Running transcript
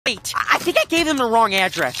Wait, I think I gave them the wrong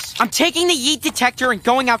address. I'm taking the yeet detector and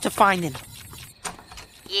going out to find them.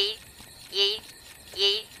 Yeet, yeet,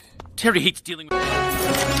 yeet. Terry hates dealing with...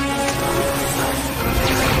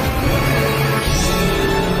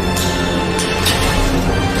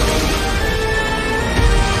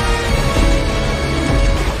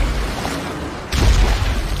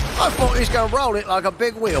 I thought he was going to roll it like a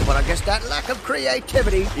big wheel, but I guess that lack of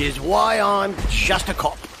creativity is why I'm just a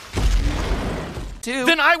cop.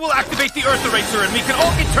 Then I will activate the Earth Eraser and we can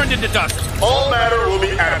all get turned into dust. All matter will be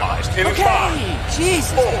atomized in 5.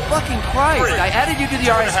 Jesus 4, fucking Christ. 3, I added you to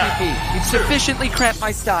the 2.5, RSVP. You've sufficiently cramped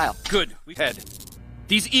my style. Good, we've had.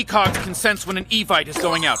 These ECOGs can sense when an Evite is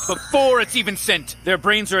going out, before it's even sent. Their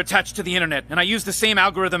brains are attached to the internet, and I use the same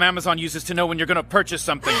algorithm Amazon uses to know when you're gonna purchase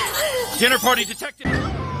something. Dinner party detected.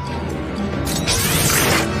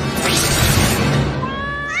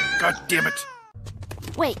 God damn it.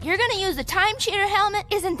 Wait, you're gonna use the time cheater helmet?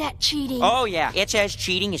 Isn't that cheating? Oh yeah, it's as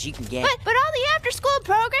cheating as you can get. But all the after-school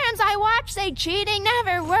programs I watch say cheating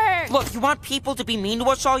never works. Look, you want people to be mean to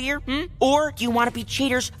us all year? Or do you want to be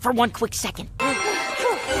cheaters for 1 quick second?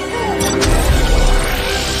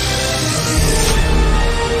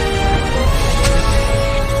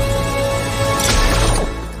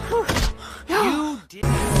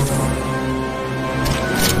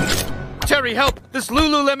 Terry, help! This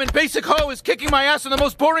Lululemon basic hoe is kicking my ass in the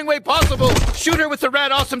most boring way possible! Shoot her with the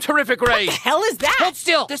rad awesome terrific ray! What the hell is that? Hold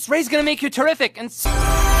still. This ray's gonna make you terrific and...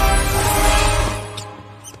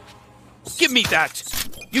 Give me that!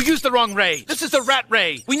 You used the wrong ray! This is the rat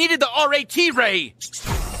ray! We needed the RAT ray!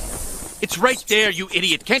 It's right there, you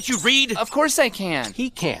idiot! Can't you read? Of course I can. He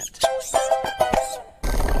can't.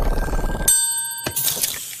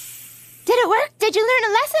 Did it work? Did you learn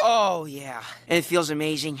a lesson? Oh yeah, it feels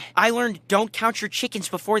amazing. I learned don't count your chickens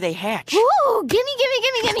before they hatch. Ooh, gimme.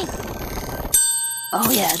 Oh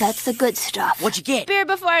yeah, that's the good stuff. What'd you get? Beer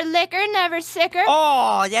before liquor, never sicker.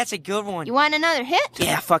 Oh, that's a good one. You want another hit?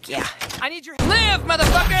 Yeah, fuck yeah. I need your... Live,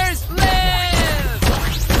 motherfuckers! Live!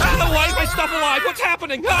 Oh, why is my stuff alive? What's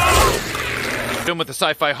happening? Ah! Film with the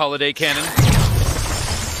sci-fi holiday canon.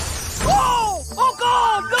 Oh! Oh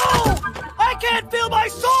God, no! I can't feel my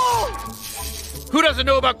soul! Who doesn't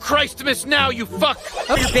know about Christmas now, you fuck?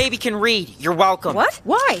 Hope your baby can read. You're welcome. What?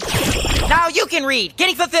 Why? Now you can read.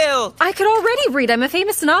 Getting fulfilled. I could already read. I'm a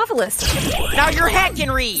famous novelist. Now your hat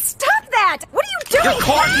can read. Stop that! What are you doing? Your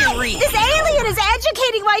car can read. This alien is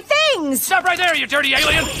educating my things! Stop right there, you dirty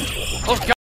alien! Oh, God.